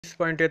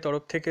পয়েন্টের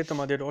তরফ থেকে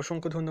তোমাদের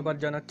অসংখ্য ধন্যবাদ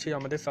জানাচ্ছি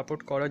আমাদের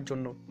সাপোর্ট করার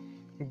জন্য।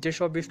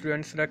 যেসব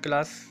স্টুডেন্টসরা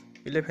ক্লাস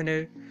 11-এ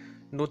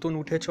নতুন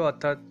উঠেছো,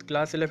 অর্থাৎ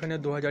ক্লাস 11-এ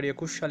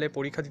 2021 সালে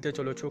পরীক্ষা দিতে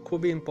চলেছো,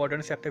 খুবই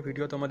ইম্পর্ট্যান্ট একটা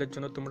ভিডিও তোমাদের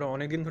জন্য। তোমরা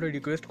অনেকদিন ধরে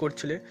রিকোয়েস্ট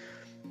করছিলে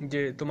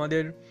যে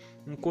তোমাদের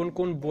কোন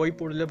কোন বই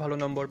পড়লে ভালো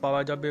নম্বর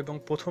পাওয়া যাবে এবং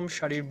প্রথম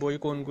সারির বই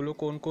কোনগুলো,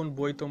 কোন কোন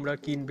বই তোমরা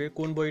কিনবে,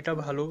 কোন বইটা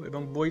ভালো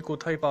এবং বই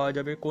কোথায় পাওয়া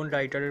যাবে, কোন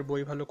রাইটারের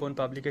বই ভালো, কোন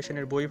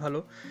পাবলিকেশনের বই ভালো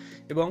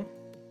এবং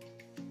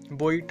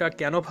বইটা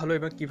কেন ভালো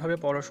এবং কিভাবে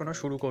পড়াশোনা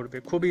শুরু করবে।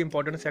 খুবই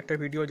ইম্পর্টেন্ট একটা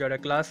ভিডিও। যারা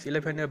ক্লাস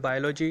 11-এ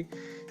বায়োলজি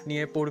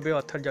নিয়ে পড়বে,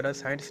 অর্থাৎ যারা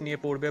সায়েন্স নিয়ে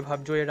পড়বে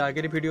ভাবছো, এর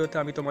আগের ভিডিওতে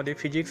আমি তোমাদের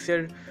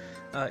ফিজিক্সের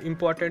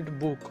ইম্পর্ট্যান্ট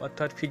বুক,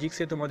 অর্থাৎ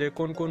ফিজিক্সে তোমাদের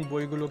কোন কোন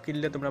বইগুলো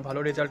কিনলে তোমরা ভালো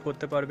রেজাল্ট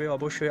করতে পারবে,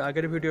 অবশ্যই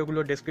আগের ভিডিওগুলো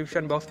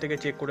ডেসক্রিপশন বক্স থেকে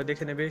চেক করে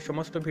দেখে নেবে।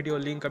 সমস্ত ভিডিও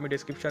লিঙ্ক আমি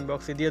ডেসক্রিপশন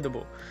বক্সে দিয়ে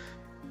দেবো।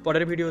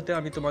 পরের ভিডিওতে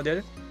আমি তোমাদের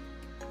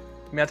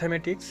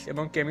ম্যাথামেটিক্স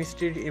এবং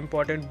কেমিস্ট্রির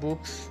ইম্পর্টেন্ট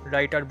বুকস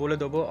রাইটার বলে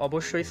দেবো।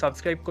 অবশ্যই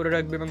সাবস্ক্রাইব করে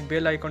রাখবে এবং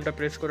বেল আইকনটা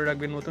প্রেস করে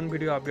রাখবে নতুন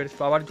ভিডিও আপডেটস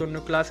পাওয়ার জন্য।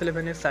 ক্লাস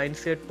 11-এর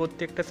সায়েন্সের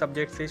প্রত্যেকটা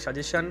সাবজেক্টসের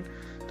সাজেশান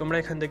তোমরা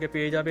এখান থেকে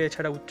পেয়ে যাবে।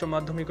 এছাড়া উচ্চ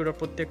মাধ্যমিকেরও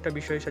প্রত্যেকটা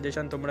বিষয়ের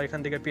সাজেশান তোমরা এখান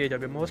থেকে পেয়ে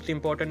যাবে। মোস্ট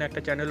ইম্পর্ট্যান্ট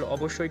একটা চ্যানেল,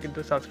 অবশ্যই কিন্তু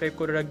সাবস্ক্রাইব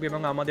করে রাখবে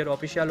এবং আমাদের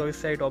অফিসিয়াল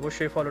ওয়েবসাইট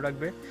অবশ্যই ফলো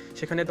রাখবে।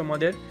 সেখানে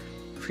তোমাদের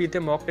ফ্রিতে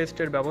মক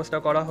টেস্টের ব্যবস্থা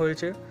করা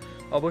হয়েছে,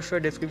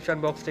 অবশ্যই ডেসক্রিপশন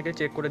বক্স থেকে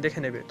চেক করে দেখে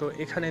নেবে। তো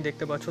এখানে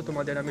দেখতে পাচ্ছ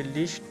তোমাদের আমি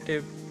লিস্টে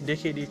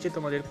দেখিয়ে দিয়েছি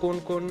তোমাদের কোন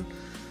কোন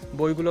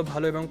বইগুলো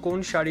ভালো এবং কোন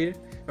শাড়ির,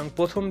 এবং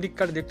প্রথম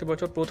দিককার দেখতে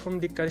পাচ্ছ প্রথম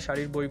দিককার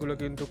শাড়ির বইগুলো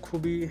কিন্তু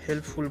খুবই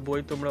হেল্পফুল বই,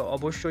 তোমরা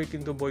অবশ্যই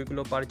কিন্তু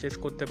বইগুলো পারচেস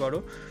করতে পারো।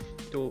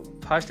 তো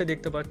ফার্স্টে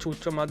দেখতে পাচ্ছ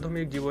উচ্চ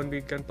মাধ্যমিক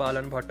জীবনবিজ্ঞান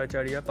পালান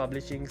ভট্টাচার্য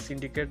পাবলিশিং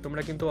সিন্ডিকেট।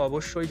 তোমরা কিন্তু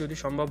অবশ্যই যদি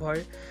সম্ভব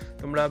হয়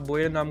তোমরা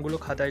বইয়ের নামগুলো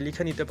খাতায়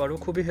লিখে নিতে পারো,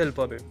 খুবই হেল্প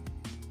হবে।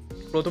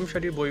 প্রথম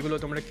সারির বইগুলো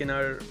তোমরা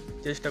কেনার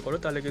চেষ্টা করো,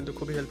 তাহলে কিন্তু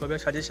খুবই হেল্প হবে।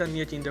 সাজেশান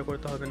নিয়ে চিন্তা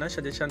করতে হবে না,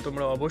 সাজেশান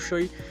তোমরা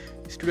অবশ্যই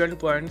স্টুডেন্ট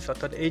পয়েন্টস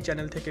অর্থাৎ এই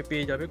চ্যানেল থেকে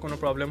পেয়ে যাবে, কোনো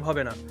প্রবলেম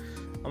হবে না।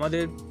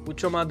 আমাদের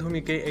উচ্চ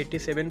মাধ্যমিকে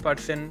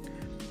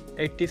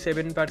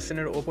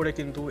 87%-এর ওপরে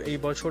কিন্তু এই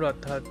বছর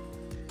অর্থাৎ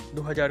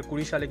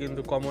 2020 সালে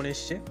কিন্তু কমন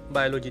এসছে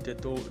বায়োলজিতে।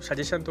 তো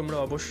সাজেশান তোমরা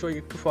অবশ্যই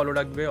একটু ফলো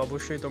রাখবে,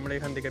 অবশ্যই তোমরা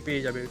এখান থেকে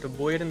পেয়ে যাবে। তো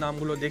বইয়ের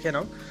নামগুলো দেখে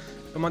নাও,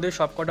 তোমাদের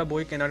সবকটা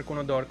বই কেনার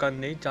কোনো দরকার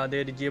নেই,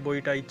 যাদের যে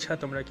বইটা ইচ্ছা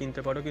তোমরা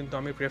কিনতে পারো, কিন্তু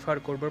আমি প্রেফার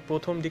করবো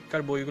প্রথম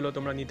দিককার বইগুলো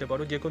তোমরা নিতে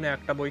পারো, যে কোনো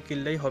একটা বই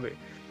কিনলেই হবে।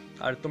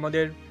 আর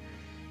তোমাদের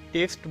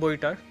টেক্সট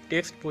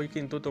বই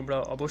কিন্তু তোমরা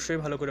অবশ্যই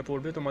ভালো করে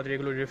পড়বে, তোমাদের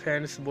এগুলো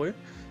রেফারেন্স বই।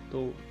 তো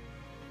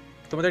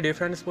তোমাদের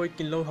রেফারেন্স বই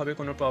কিনলেও হবে,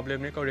 কোনো প্রবলেম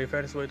নেই, কারণ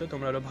রেফারেন্স বই তো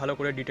তোমরা আরও ভালো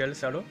করে ডিটেলস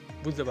আরও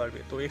বুঝতে পারবে।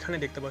 তো এখানে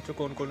দেখতে পাচ্ছ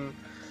কোন কোন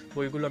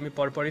বইগুলো আমি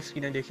পরপরই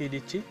স্ক্রিনে দেখিয়ে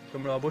দিচ্ছি,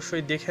 তোমরা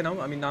অবশ্যই দেখে নাও,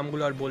 আমি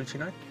নামগুলো আর বলছি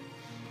না।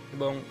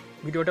 এবং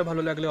ভিডিওটা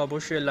ভালো লাগলে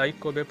অবশ্যই লাইক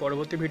করবে।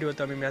 পরবর্তী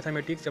ভিডিওতে আমি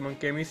ম্যাথামেটিক্স এবং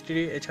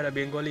কেমিস্ট্রি এছাড়া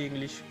বেঙ্গলি,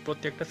 ইংলিশ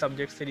প্রত্যেকটা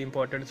সাবজেক্টসের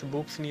ইম্পর্টেন্স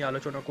বুকস নিয়ে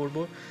আলোচনা করব,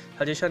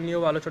 সাজেশান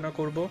নিয়েও আলোচনা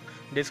করব।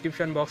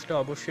 ডেসক্রিপশন বক্সটা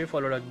অবশ্যই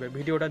ফলো রাখবে।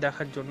 ভিডিওটা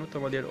দেখার জন্য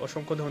তোমাদের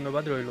অসংখ্য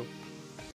ধন্যবাদ রইল।